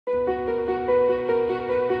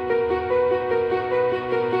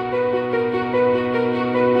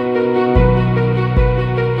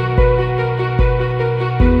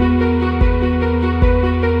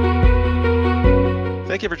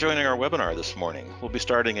this morning. We'll be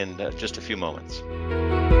starting in just a few moments.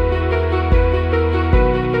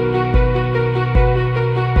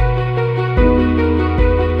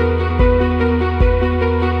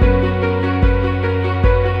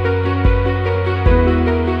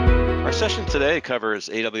 Our session today covers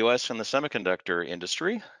AWS and the semiconductor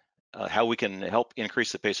industry, how we can help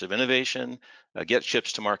increase the pace of innovation, get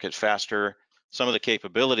chips to market faster, some of the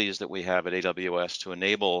capabilities that we have at AWS to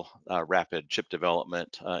enable rapid chip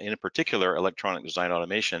development, in particular electronic design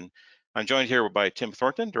automation. I'm joined here by Tim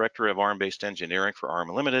Thornton, Director of ARM-based engineering for ARM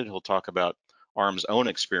Limited, who'll talk about ARM's own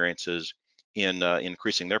experiences in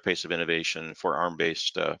increasing their pace of innovation for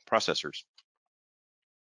ARM-based processors.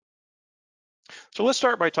 So let's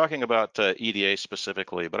start by talking about EDA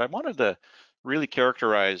specifically, but I wanted to really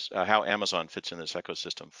characterize how Amazon fits in this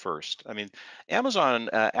ecosystem first. I mean, Amazon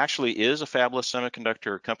actually is a fabless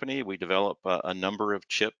semiconductor company. We develop a number of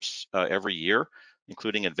chips every year,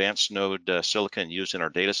 including advanced node silicon used in our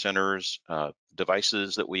data centers,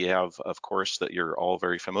 devices that we have, of course, that you're all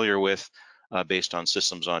very familiar with, based on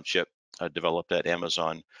systems on chip developed at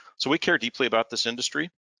Amazon. So we care deeply about this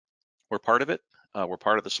industry. We're part of it. We're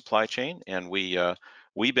part of the supply chain, and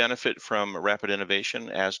we benefit from rapid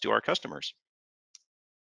innovation, as do our customers.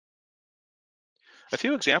 A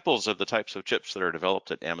few examples of the types of chips that are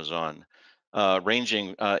developed at Amazon,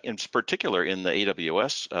 ranging in particular in the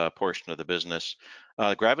AWS portion of the business.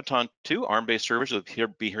 Graviton2 ARM-based servers, we'll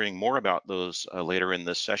be hearing more about those later in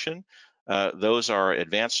this session. Those are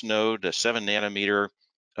advanced node 7 nanometer,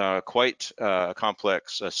 quite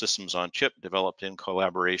complex systems on chip developed in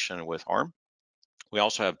collaboration with ARM. We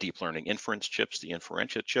also have deep learning inference chips, the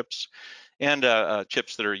Inferentia chips, and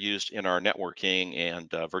chips that are used in our networking and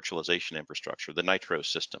virtualization infrastructure, the Nitro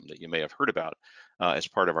system that you may have heard about as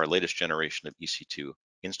part of our latest generation of EC2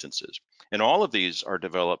 instances. And all of these are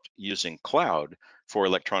developed using cloud for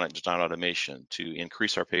electronic design automation to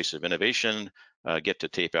increase our pace of innovation, get to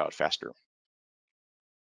tape out faster.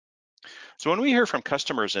 So when we hear from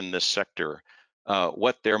customers in this sector,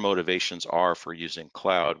 what their motivations are for using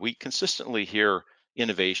cloud, we consistently hear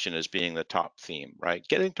innovation as being the top theme, right?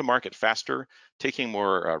 Getting to market faster, taking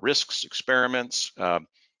more risks, experiments,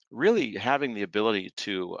 really having the ability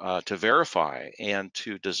to verify and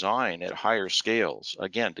to design at higher scales,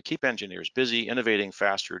 again, to keep engineers busy, innovating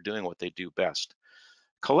faster, doing what they do best.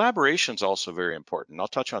 Collaboration is also very important. I'll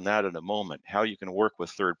touch on that in a moment, how you can work with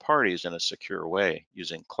third parties in a secure way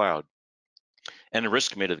using cloud. And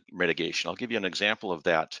risk mitigation. I'll give you an example of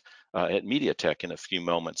that at MediaTek in a few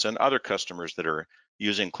moments, and other customers that are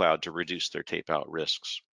using cloud to reduce their tape out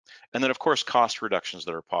risks. And then, of course, cost reductions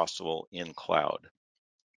that are possible in cloud.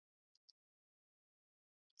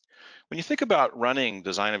 When you think about running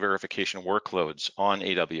design and verification workloads on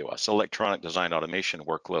AWS, electronic design automation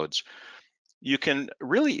workloads, you can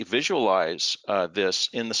really visualize this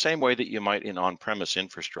in the same way that you might in on-premise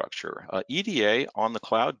infrastructure. EDA on the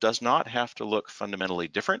cloud does not have to look fundamentally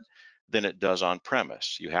different than it does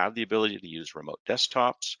on-premise. You have the ability to use remote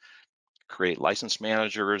desktops, create license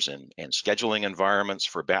managers and scheduling environments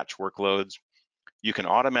for batch workloads. You can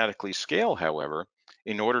automatically scale, however,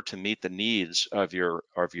 in order to meet the needs of your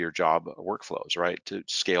job workflows, right? To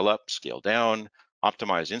scale up, scale down,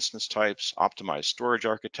 optimize instance types, optimize storage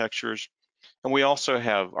architectures. And we also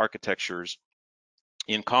have architectures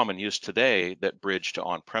in common use today that bridge to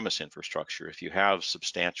on-premise infrastructure. If you have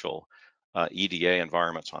substantial EDA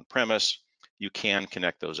environments on-premise, you can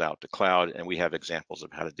connect those out to cloud, and we have examples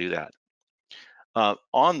of how to do that.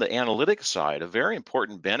 On the analytics side, a very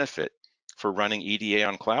important benefit for running EDA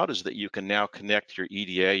on cloud is that you can now connect your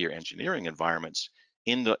EDA, your engineering environments,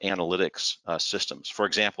 into analytics systems. For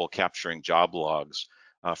example, capturing job logs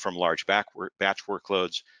from large batch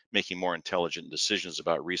workloads, making more intelligent decisions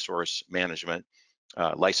about resource management,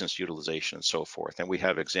 license utilization, and so forth. And we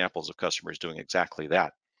have examples of customers doing exactly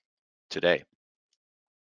that today.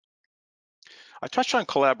 I touched on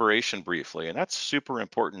collaboration briefly, and that's super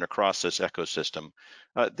important across this ecosystem.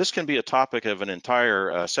 This can be a topic of an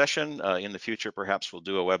entire session. In the future, perhaps we'll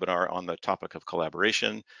do a webinar on the topic of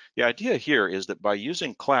collaboration. The idea here is that by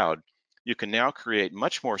using cloud, you can now create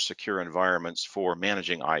much more secure environments for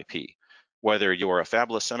managing IP. Whether you're a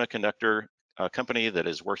fabless semiconductor company that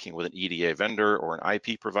is working with an EDA vendor or an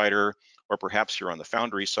IP provider, or perhaps you're on the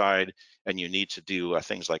foundry side and you need to do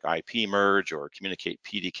things like IP merge or communicate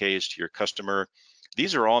PDKs to your customer.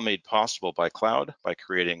 These are all made possible by cloud, by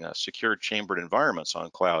creating secure chambered environments on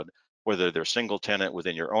cloud, whether they're single tenant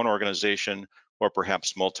within your own organization or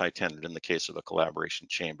perhaps multi-tenant in the case of a collaboration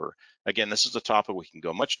chamber. Again, this is a topic we can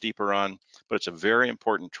go much deeper on, but it's a very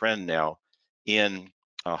important trend now in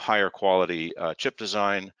higher quality chip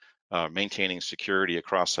design, maintaining security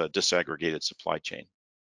across a disaggregated supply chain.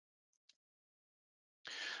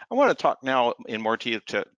 I want to talk now in more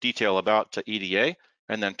detail about EDA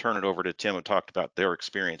and then turn it over to Tim, who talked about their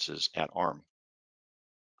experiences at ARM.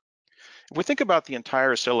 If we think about the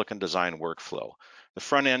entire silicon design workflow, the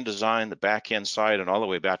front end design, the back end side, and all the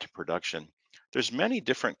way back to production, there's many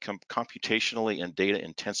different computationally and data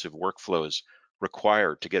intensive workflows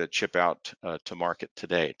required to get a chip out to market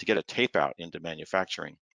today, to get a tape out into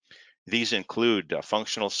manufacturing. These include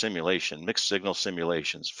functional simulation, mixed signal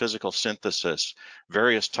simulations, physical synthesis,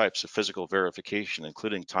 various types of physical verification,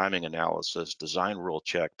 including timing analysis, design rule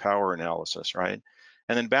check, power analysis, right?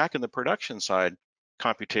 And then back in the production side,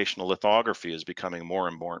 computational lithography is becoming more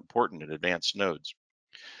and more important in advanced nodes.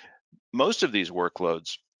 Most of these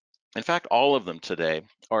workloads, in fact, all of them today,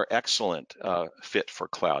 are excellent fit for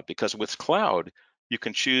cloud, because with cloud, you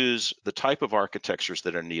can choose the type of architectures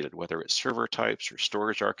that are needed, whether it's server types or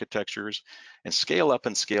storage architectures, and scale up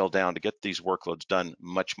and scale down to get these workloads done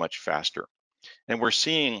much, much faster. And we're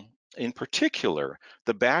seeing, in particular,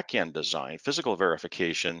 the back-end design, physical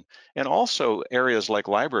verification, and also areas like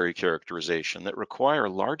library characterization that require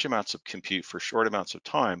large amounts of compute for short amounts of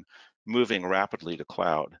time, moving rapidly to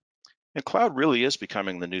cloud. And cloud really is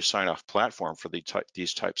becoming the new sign-off platform for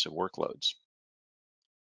these types of workloads.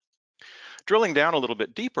 Drilling down a little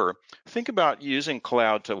bit deeper, think about using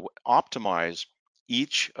cloud to optimize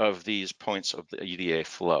each of these points of the EDA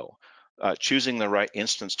flow. Choosing the right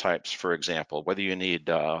instance types, for example, whether you need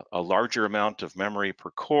a larger amount of memory per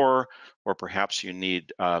core, or perhaps you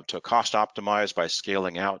need to cost optimize by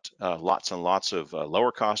scaling out lots and lots of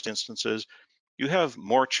lower cost instances. You have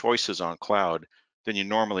more choices on cloud than you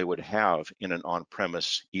normally would have in an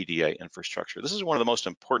on-premise EDA infrastructure. This is one of the most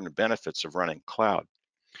important benefits of running cloud.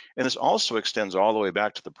 And this also extends all the way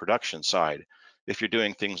back to the production side. If you're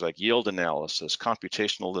doing things like yield analysis,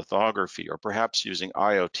 computational lithography, or perhaps using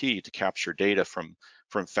IoT to capture data from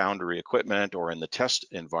foundry equipment or in the test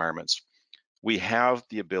environments, we have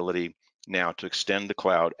the ability now to extend the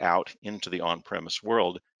cloud out into the on-premise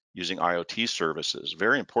world using IoT services,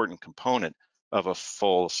 very important component of a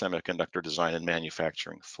full semiconductor design and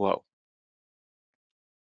manufacturing flow.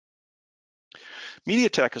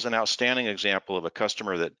 MediaTek is an outstanding example of a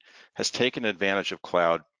customer that has taken advantage of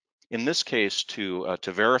cloud, in this case to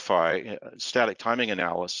verify static timing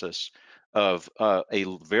analysis of a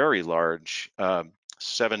very large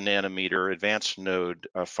 7 nanometer advanced node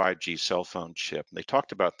 5G cell phone chip. And they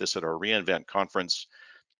talked about this at our reInvent conference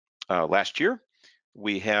last year.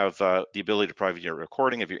 We have the ability to provide you a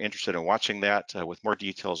recording if you're interested in watching that with more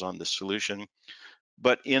details on this solution.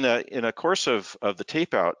 But in a course of the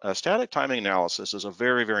tape out, static timing analysis is a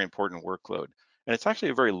very, very important workload. And it's actually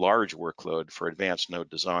a very large workload for advanced node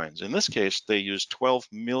designs. In this case, they used 12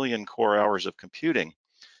 million core hours of computing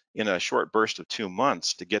in a short burst of 2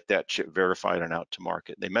 months to get that chip verified and out to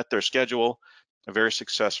market. They met their schedule, a very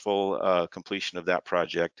successful completion of that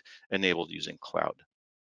project enabled using cloud.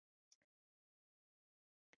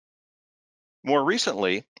 More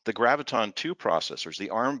recently, the Graviton2 processors,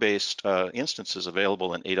 the ARM-based instances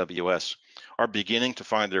available in AWS, are beginning to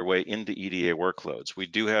find their way into EDA workloads. We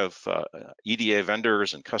do have EDA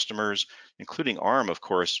vendors and customers, including ARM, of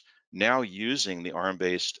course, now using the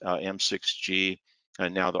ARM-based M6G,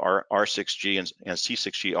 and now the R6G and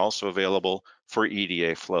C6G also available for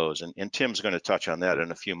EDA flows. And Tim's going to touch on that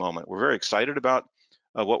in a few moments. We're very excited about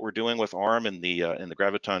what we're doing with ARM in the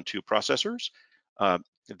Graviton2 processors.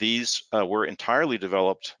 These were entirely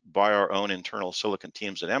developed by our own internal silicon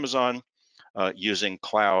teams at Amazon using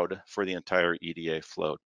cloud for the entire EDA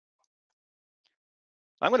flow.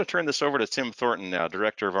 I'm going to turn this over to Tim Thornton now,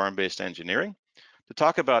 Director of ARM-based engineering, to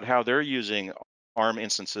talk about how they're using ARM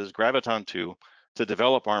instances, Graviton2, to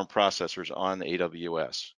develop ARM processors on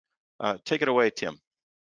AWS. Take it away, Tim.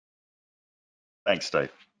 Thanks,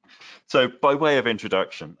 Dave. So by way of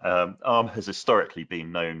introduction, ARM has historically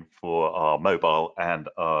been known for our mobile and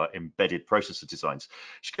our embedded processor designs,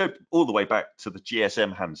 which go all the way back to the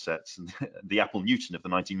GSM handsets and the Apple Newton of the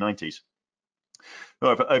 1990s.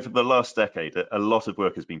 However, over the last decade, a lot of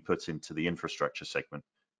work has been put into the infrastructure segment,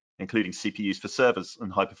 including CPUs for servers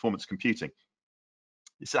and high-performance computing.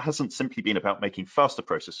 This hasn't simply been about making faster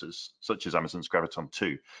processors, such as Amazon's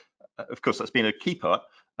Graviton2. Of course, that's been a key part,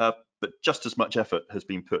 but just as much effort has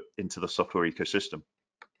been put into the software ecosystem.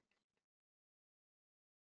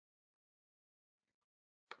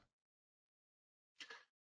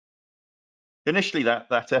 Initially,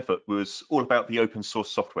 that effort was all about the open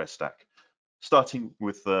source software stack, starting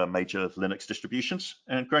with major Linux distributions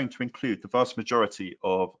and growing to include the vast majority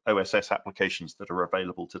of OSS applications that are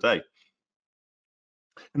available today.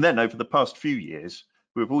 And then over the past few years,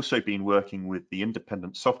 We've also been working with the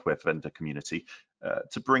independent software vendor community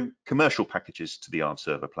to bring commercial packages to the ARM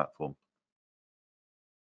server platform.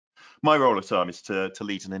 My role at ARM is to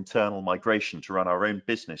lead an internal migration to run our own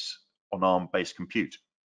business on ARM-based compute.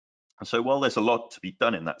 And so while there's a lot to be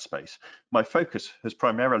done in that space, my focus has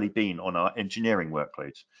primarily been on our engineering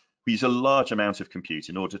workloads. We use a large amount of compute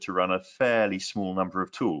in order to run a fairly small number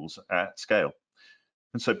of tools at scale.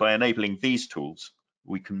 And so by enabling these tools,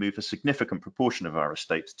 we can move a significant proportion of our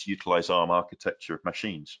estate to utilize ARM architecture of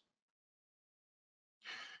machines.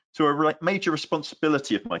 So a major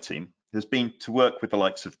responsibility of my team has been to work with the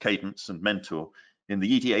likes of Cadence and Mentor in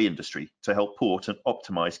the EDA industry to help port and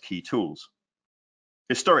optimize key tools.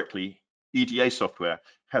 Historically, EDA software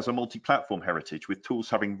has a multi-platform heritage, with tools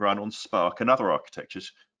having run on Spark and other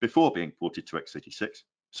architectures before being ported to x86.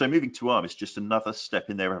 So moving to ARM is just another step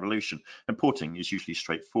in their evolution, and porting is usually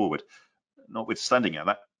straightforward. Notwithstanding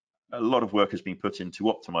that, a lot of work has been put into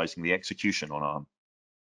optimizing the execution on ARM.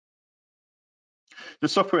 The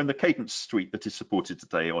software in the Cadence suite that is supported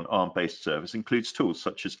today on ARM-based servers includes tools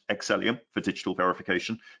such as Xcelium for digital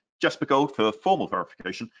verification, Jasper Gold for formal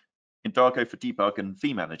verification, Indago for debug, and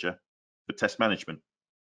vManager for test management.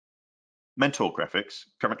 Mentor Graphics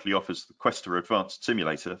currently offers the Quester Advanced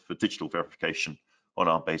Simulator for digital verification on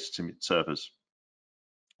ARM-based servers.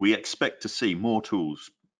 We expect to see more tools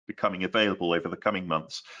becoming available over the coming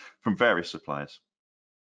months from various suppliers.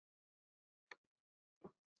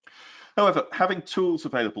 However, having tools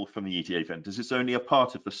available from the EDA vendors is only a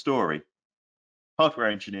part of the story. Hardware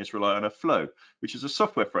engineers rely on a flow, which is a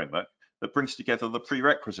software framework that brings together the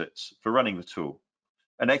prerequisites for running the tool,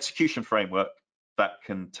 an execution framework that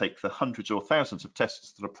can take the hundreds or thousands of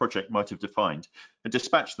tests that a project might have defined and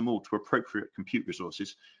dispatch them all to appropriate compute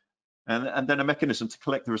resources, and then a mechanism to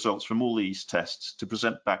collect the results from all these tests to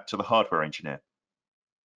present back to the hardware engineer.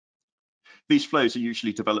 These flows are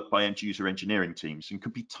usually developed by end-user engineering teams and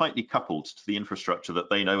can be tightly coupled to the infrastructure that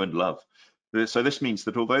they know and love. So this means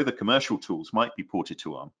that although the commercial tools might be ported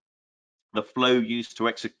to ARM, the flow used to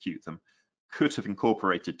execute them could have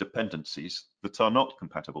incorporated dependencies that are not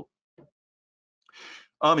compatible.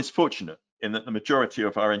 ARM is fortunate in that the majority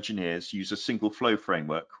of our engineers use a single flow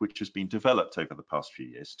framework, which has been developed over the past few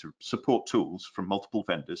years to support tools from multiple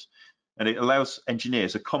vendors, and it allows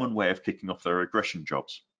engineers a common way of kicking off their regression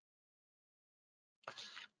jobs.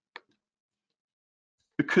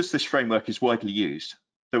 Because this framework is widely used,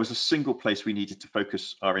 there was a single place we needed to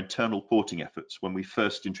focus our internal porting efforts when we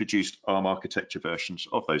first introduced ARM architecture versions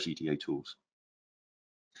of those EDA tools.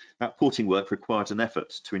 That porting work required an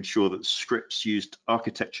effort to ensure that scripts used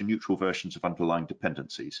architecture-neutral versions of underlying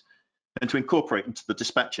dependencies, and to incorporate into the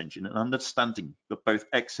dispatch engine an understanding that both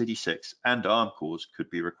x86 and ARM cores could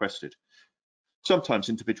be requested. Sometimes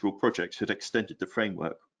individual projects had extended the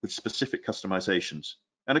framework with specific customizations,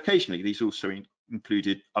 and occasionally these also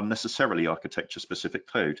included unnecessarily architecture-specific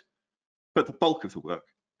code. But the bulk of the work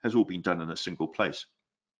has all been done in a single place.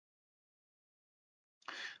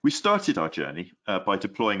 We started our journey by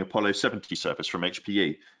deploying Apollo 70 servers from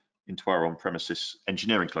HPE into our on-premises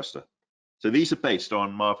engineering cluster. So these are based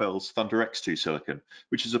on Marvell's ThunderX2 silicon,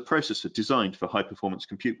 which is a processor designed for high-performance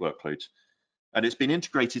compute workloads. And it's been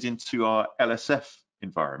integrated into our LSF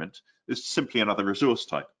environment as simply another resource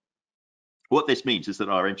type. What this means is that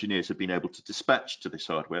our engineers have been able to dispatch to this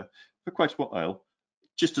hardware for quite a while,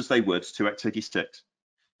 just as they would to x86.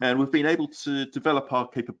 And we've been able to develop our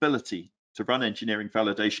capability to run engineering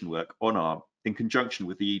validation work on ARM in conjunction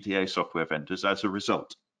with the EDA software vendors as a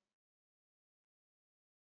result.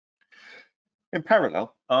 In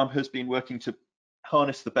parallel, ARM has been working to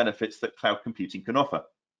harness the benefits that cloud computing can offer.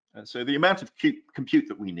 And so the amount of compute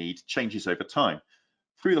that we need changes over time.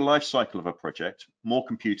 Through the life cycle of a project, more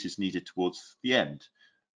compute is needed towards the end.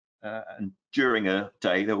 And during a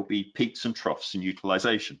day, there will be peaks and troughs in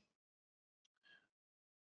utilization.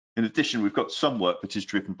 In addition, we've got some work that is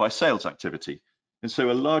driven by sales activity. And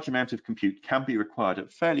so a large amount of compute can be required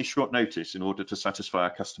at fairly short notice in order to satisfy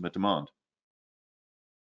our customer demand.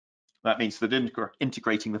 That means that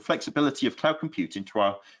integrating the flexibility of cloud compute into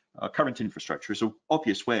our current infrastructure is an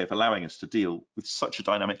obvious way of allowing us to deal with such a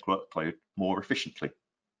dynamic workload more efficiently.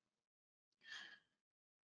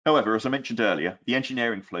 However, as I mentioned earlier, the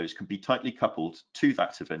engineering flows can be tightly coupled to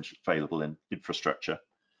that available infrastructure,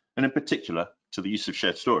 and in particular to the use of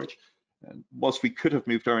shared storage. And whilst we could have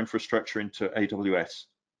moved our infrastructure into AWS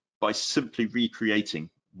by simply recreating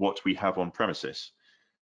what we have on premises,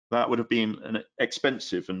 that would have been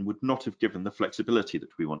expensive and would not have given the flexibility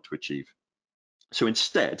that we want to achieve. So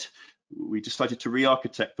instead, we decided to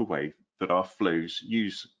re-architect the way that our flows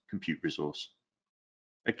use compute resource.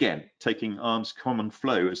 Again, taking ARM's common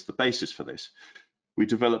flow as the basis for this, we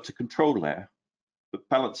developed a control layer that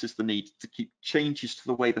balances the need to keep changes to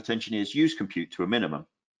the way that engineers use compute to a minimum,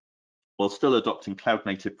 while still adopting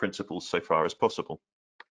cloud-native principles so far as possible.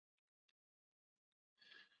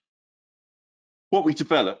 What we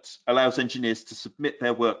developed allows engineers to submit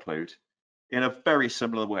their workload in a very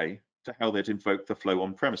similar way to how they'd invoke the flow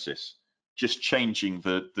on premises, just changing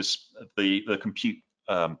the compute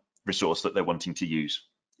resource that they're wanting to use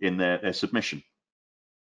in their submission.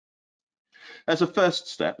 As a first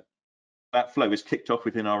step, that flow is kicked off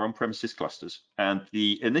within our on-premises clusters, and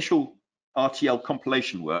the initial RTL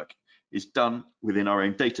compilation work is done within our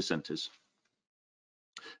own data centers.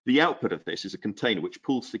 The output of this is a container which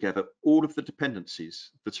pulls together all of the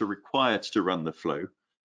dependencies that are required to run the flow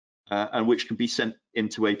and which can be sent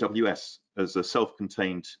into AWS as a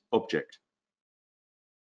self-contained object.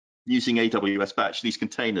 Using AWS batch, these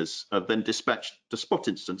containers are then dispatched to spot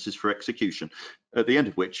instances for execution, at the end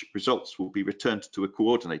of which results will be returned to a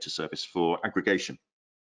coordinator service for aggregation.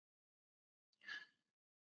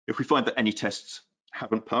 If we find that any tests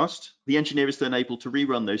haven't passed, the engineer is then able to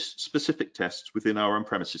rerun those specific tests within our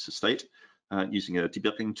on-premises estate using a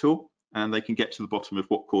debugging tool, and they can get to the bottom of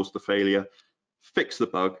what caused the failure, fix the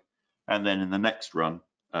bug, and then in the next run,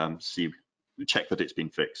 check that it's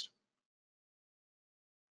been fixed.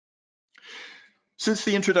 Since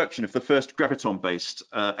the introduction of the first Graviton-based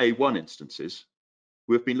A1 instances,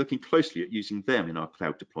 we've been looking closely at using them in our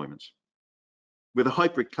cloud deployments. With a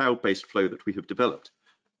hybrid cloud-based flow that we have developed,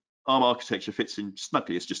 ARM architecture fits in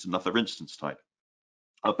snugly as just another instance type.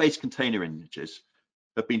 Our base container images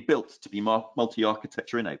have been built to be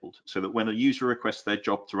multi-architecture enabled, so that when a user requests their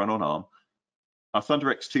job to run on ARM, our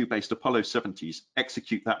ThunderX2-based Apollo 70s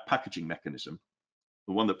execute that packaging mechanism,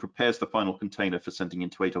 the one that prepares the final container for sending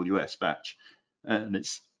into AWS batch, and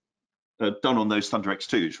it's done on those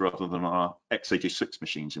ThunderX2s rather than on our x86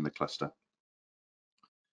 machines in the cluster.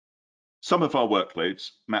 Some of our workloads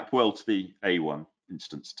map well to the A1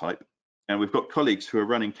 instance type, and we've got colleagues who are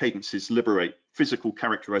running Cadence's Liberate physical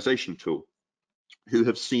characterization tool who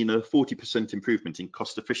have seen a 40% improvement in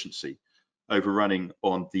cost efficiency over running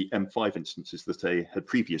on the M5 instances that they had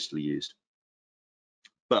previously used.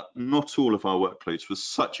 But not all of our workloads was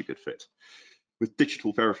such a good fit, with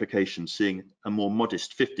digital verification seeing a more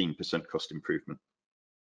modest 15% cost improvement.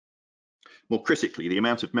 More critically, the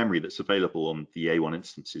amount of memory that's available on the A1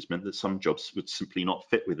 instances meant that some jobs would simply not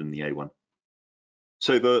fit within the A1.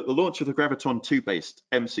 So the launch of the Graviton 2-based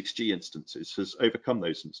M6G instances has overcome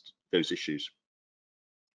those issues.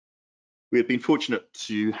 We have been fortunate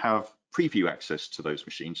to have preview access to those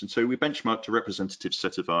machines, and so we benchmarked a representative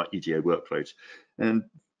set of our EDA workloads. And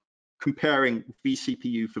comparing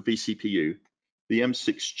vCPU for vCPU, the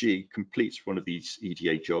M6G completes one of these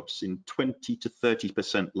EDA jobs in 20 to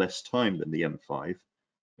 30% less time than the M5,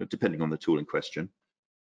 depending on the tool in question.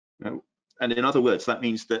 And in other words, that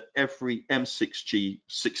means that every M6G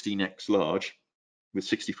 16x large with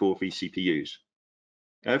 64 vCPUs,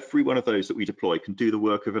 every one of those that we deploy can do the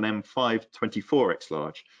work of an M5 24x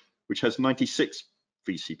large, which has 96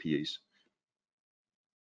 vCPUs.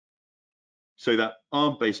 So that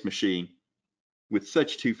ARM-based machine with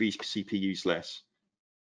 32 vCPUs less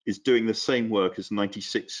is doing the same work as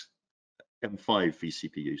 96 M5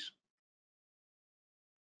 vCPUs.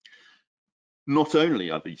 Not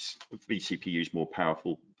only are these vCPUs more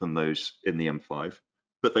powerful than those in the M5,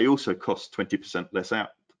 but they also cost 20%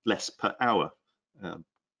 less per hour.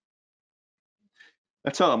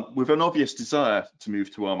 At ARM, with an obvious desire to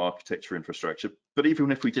move to ARM architecture infrastructure, but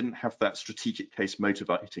even if we didn't have that strategic case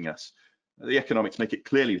motivating us, the economics make it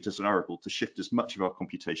clearly desirable to shift as much of our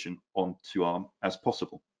computation onto ARM as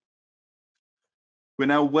possible. We're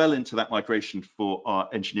now well into that migration for our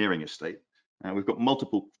engineering estate. We've got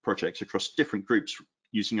multiple projects across different groups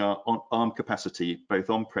using our ARM capacity, both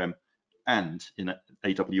on-prem and in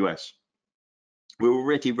AWS. We're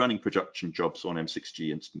already running production jobs on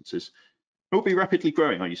M6G instances. We'll be rapidly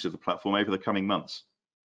growing our use of the platform over the coming months.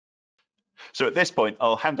 So at this point,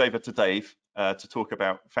 I'll hand over to Dave to talk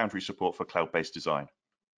about Foundry support for cloud-based design.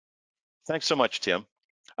 Thanks so much, Tim.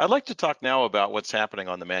 I'd like to talk now about what's happening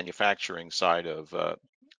on the manufacturing side of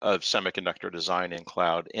semiconductor design in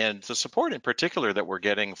cloud, and the support in particular that we're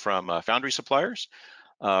getting from foundry suppliers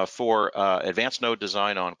for advanced node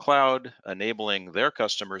design on cloud, enabling their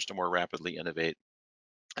customers to more rapidly innovate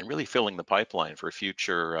and really filling the pipeline for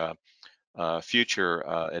future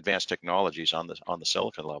advanced technologies on the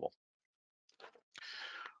silicon level.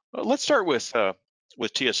 Let's start with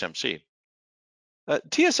TSMC.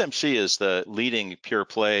 TSMC is the leading pure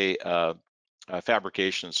play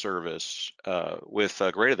fabrication service with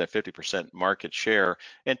greater than 50% market share.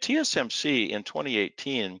 And TSMC in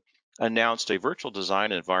 2018 announced a virtual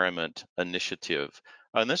design environment initiative.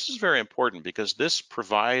 And this is very important because this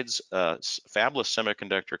provides fabless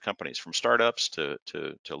semiconductor companies, from startups to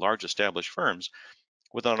large established firms,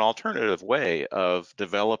 with an alternative way of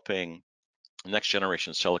developing next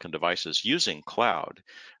generation silicon devices using cloud.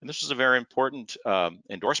 And this is a very important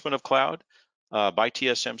endorsement of cloud by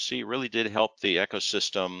TSMC. Really did help the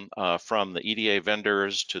ecosystem from the EDA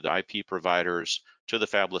vendors to the IP providers to the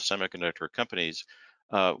fabless semiconductor companies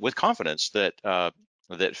with confidence that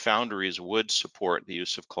that foundries would support the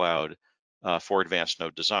use of cloud for advanced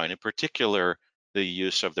node design, in particular the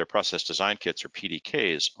use of their process design kits or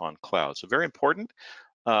PDKs on cloud. So very important.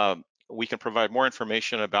 We can provide more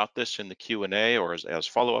information about this in the Q&A or as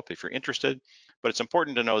follow-up if you're interested, but it's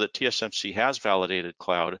important to know that TSMC has validated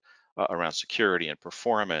cloud around security and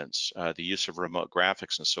performance, the use of remote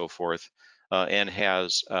graphics and so forth, and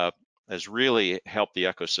has really helped the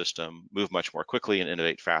ecosystem move much more quickly and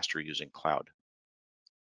innovate faster using cloud.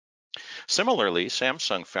 Similarly,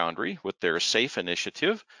 Samsung Foundry, with their SAFE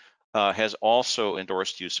initiative, has also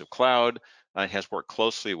endorsed use of cloud and has worked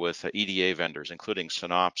closely with EDA vendors, including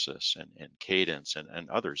Synopsys and Cadence and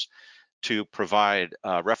others, to provide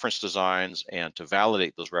reference designs and to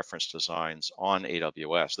validate those reference designs on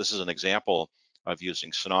AWS. This is an example of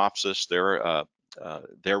using Synopsys,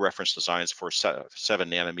 their reference designs for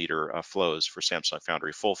 7-nanometer flows for Samsung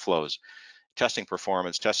Foundry, full flows, testing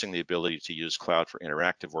performance, testing the ability to use cloud for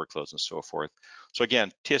interactive workloads and so forth. So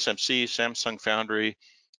again, TSMC, Samsung Foundry,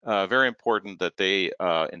 very important that they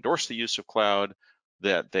endorse the use of cloud,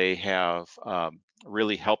 that they have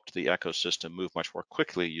really helped the ecosystem move much more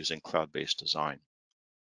quickly using cloud-based design.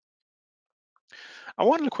 I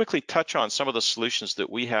wanted to quickly touch on some of the solutions that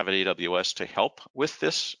we have at AWS to help with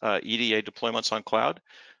this EDA deployments on cloud.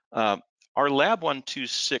 Our Lab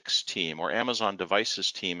 126 team, or Amazon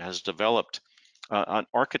Devices team, has developed an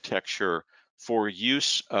architecture for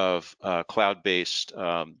use of cloud-based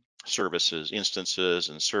services, instances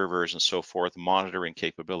and servers and so forth, monitoring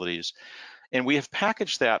capabilities. And we have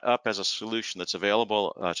packaged that up as a solution that's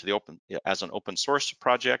available to the as an open source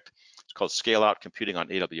project. It's called Scale Out Computing on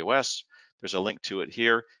AWS. There's a link to it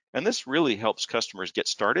here. And this really helps customers get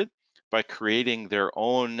started by creating their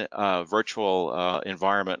own virtual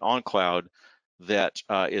environment on cloud that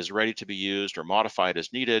is ready to be used or modified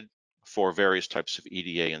as needed for various types of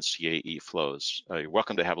EDA and CAE flows. You're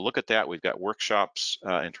welcome to have a look at that. We've got workshops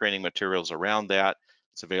and training materials around that.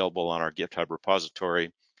 It's available on our GitHub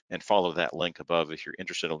repository, and follow that link above if you're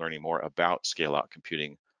interested in learning more about scale-out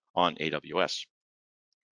computing on AWS.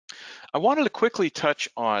 I wanted to quickly touch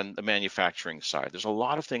on the manufacturing side. There's a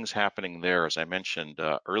lot of things happening there, as I mentioned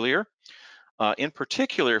earlier. In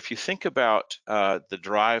particular, if you think about the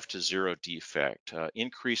drive to zero defect,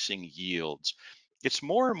 increasing yields, it's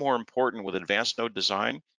more and more important with advanced node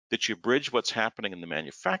design that you bridge what's happening in the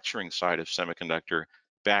manufacturing side of semiconductor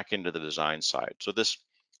back into the design side. So this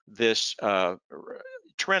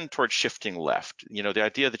trend towards shifting left, the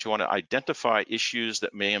idea that you want to identify issues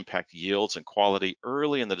that may impact yields and quality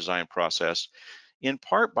early in the design process, in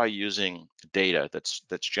part by using data that's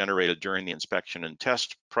generated during the inspection and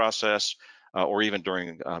test process, or even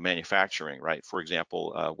during manufacturing, right? For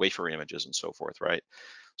example, wafer images and so forth, right?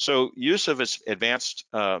 So use of its advanced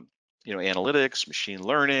analytics, machine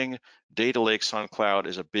learning, data lakes on cloud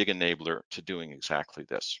is a big enabler to doing exactly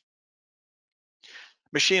this.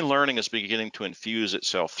 Machine learning is beginning to infuse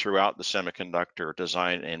itself throughout the semiconductor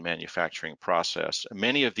design and manufacturing process.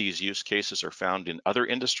 Many of these use cases are found in other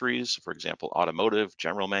industries, for example, automotive,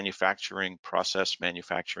 general manufacturing, process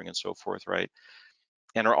manufacturing, and so forth, right?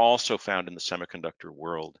 And are also found in the semiconductor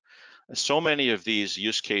world. So many of these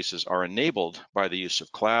use cases are enabled by the use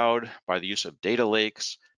of cloud, by the use of data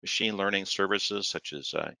lakes, machine learning services such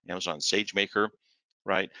as Amazon SageMaker,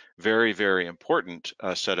 right? Very, very important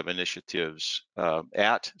set of initiatives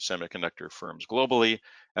at semiconductor firms globally,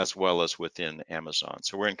 as well as within Amazon.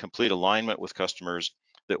 So we're in complete alignment with customers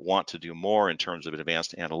that want to do more in terms of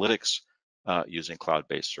advanced analytics using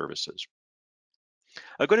cloud-based services.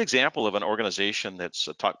 A good example of an organization that's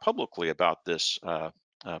talked publicly about this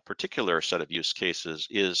particular set of use cases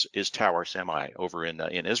is Tower Semi over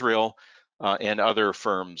in Israel, and other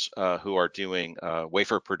firms who are doing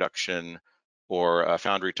wafer production or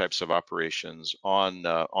foundry types of operations on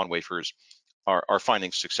wafers are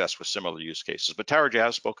finding success with similar use cases. But Tower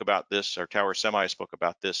Jazz spoke about this, or Tower Semi spoke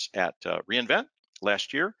about this at reInvent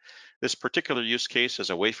last year. This particular use case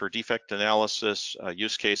is a wafer defect analysis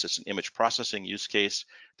use case. It's an image processing use case.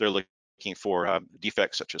 They're looking for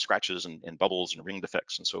defects such as scratches and bubbles and ring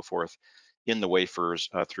defects and so forth. in the wafers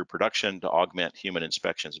through production to augment human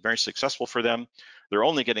inspections. Very successful for them. They're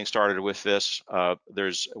only getting started with this.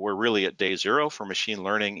 We're really at day zero for machine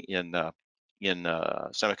learning in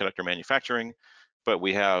semiconductor manufacturing, but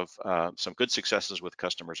we have some good successes with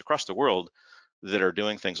customers across the world that are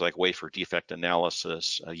doing things like wafer defect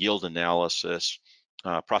analysis, yield analysis,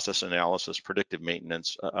 process analysis, predictive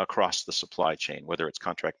maintenance across the supply chain, whether it's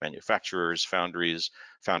contract manufacturers, foundries,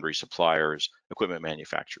 foundry suppliers, equipment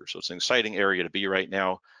manufacturers. So it's an exciting area to be right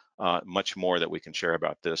now. Much more that we can share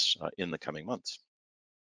about this in the coming months.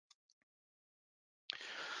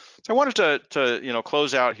 So I wanted to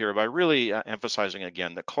close out here by really emphasizing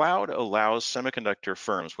again, the cloud allows semiconductor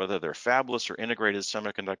firms, whether they're fabless or integrated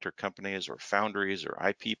semiconductor companies or foundries or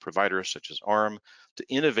IP providers such as ARM, to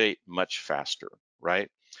innovate much faster, right?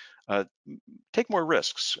 Take more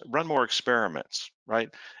risks, run more experiments, right?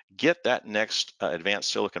 Get that next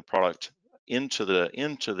advanced silicon product into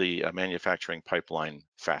the manufacturing pipeline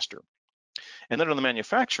faster. And then on the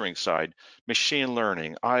manufacturing side, machine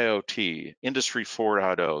learning, IoT, Industry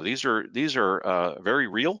 4.0, these are very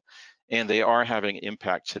real, and they are having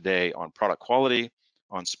impact today on product quality,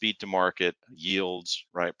 on speed to market, yields,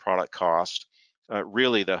 right, product cost,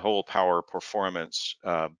 really the whole power, performance,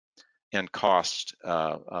 and cost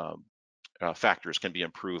factors can be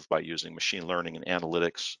improved by using machine learning and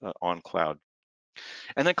analytics on cloud.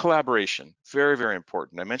 And then collaboration, very, very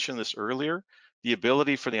important. I mentioned this earlier, the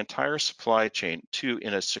ability for the entire supply chain to,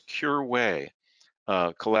 in a secure way,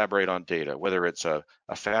 collaborate on data, whether it's a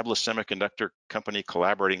fabless semiconductor company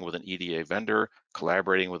collaborating with an EDA vendor,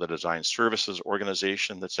 collaborating with a design services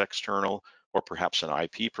organization that's external, or perhaps an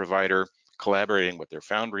IP provider, collaborating with their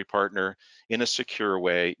foundry partner in a secure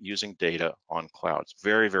way using data on clouds.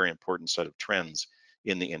 Very, very important set of trends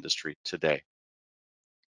in the industry today.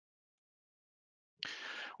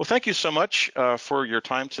 Well, thank you so much for your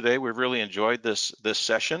time today. We've really enjoyed this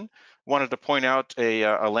session. Wanted to point out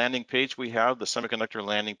a landing page we have, the semiconductor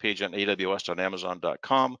landing page on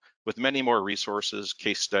aws.amazon.com, with many more resources,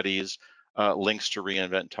 case studies, links to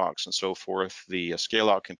reInvent talks and so forth. The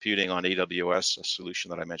scale-out computing on AWS, a solution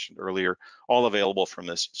that I mentioned earlier, all available from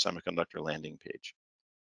this semiconductor landing page.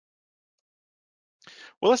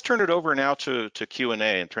 Well, let's turn it over now to Q&A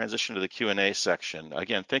and transition to the Q&A section.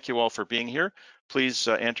 Again, thank you all for being here. Please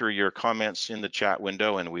enter your comments in the chat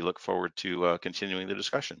window, and we look forward to continuing the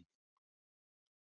discussion.